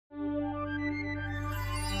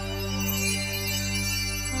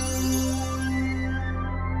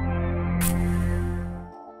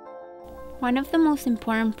One of the most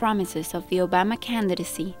important promises of the Obama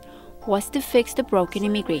candidacy was to fix the broken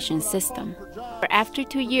immigration system. After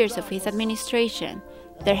 2 years of his administration,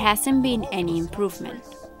 there hasn't been any improvement.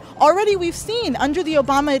 Already we've seen under the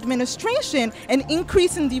Obama administration an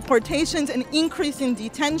increase in deportations, an increase in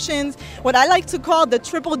detentions, what I like to call the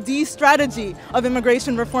triple D strategy of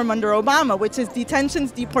immigration reform under Obama, which is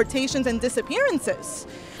detentions, deportations, and disappearances.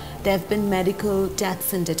 There have been medical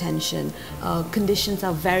deaths in detention. Conditions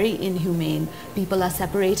are very inhumane. People are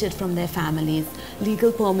separated from their families.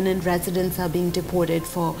 Legal permanent residents are being deported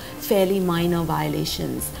for fairly minor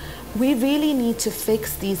violations. We really need to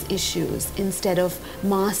fix these issues instead of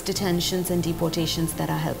mass detentions and deportations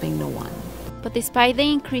that are helping no one. But despite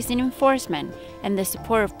the increase in enforcement and the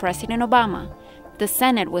support of President Obama, the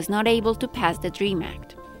Senate was not able to pass the DREAM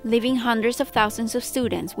Act, leaving hundreds of thousands of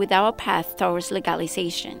students without a path towards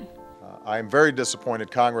legalization. I am very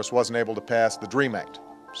disappointed Congress wasn't able to pass the DREAM Act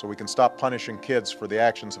so we can stop punishing kids for the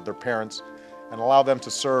actions of their parents and allow them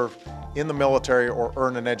to serve in the military or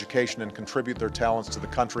earn an education and contribute their talents to the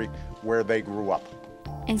country where they grew up.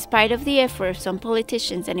 In spite of the efforts of some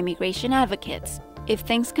politicians and immigration advocates, if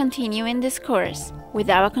things continue in this course,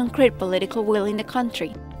 without a concrete political will in the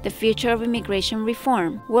country, the future of immigration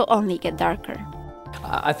reform will only get darker.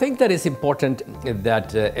 I think that it's important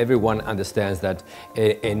that everyone understands that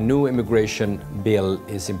a new immigration bill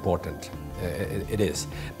is important. It is.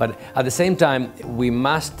 But at the same time, we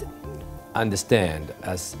must understand,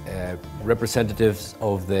 as representatives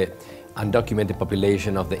of the undocumented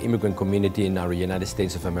population of the immigrant community in our United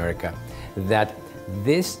States of America, that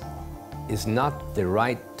this is not the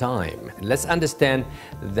right time. Let's understand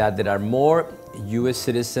that there are more U.S.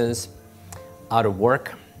 citizens out of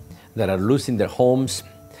work, that are losing their homes,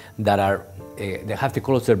 that they have to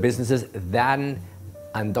close their businesses, than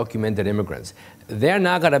undocumented immigrants. They're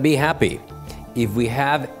not going to be happy if we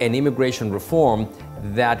have an immigration reform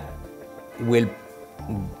that will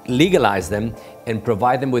legalize them and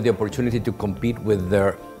provide them with the opportunity to compete with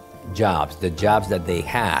their jobs, the jobs that they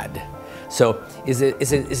had. So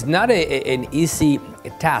it's not an easy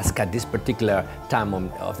task at this particular time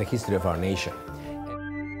of the history of our nation.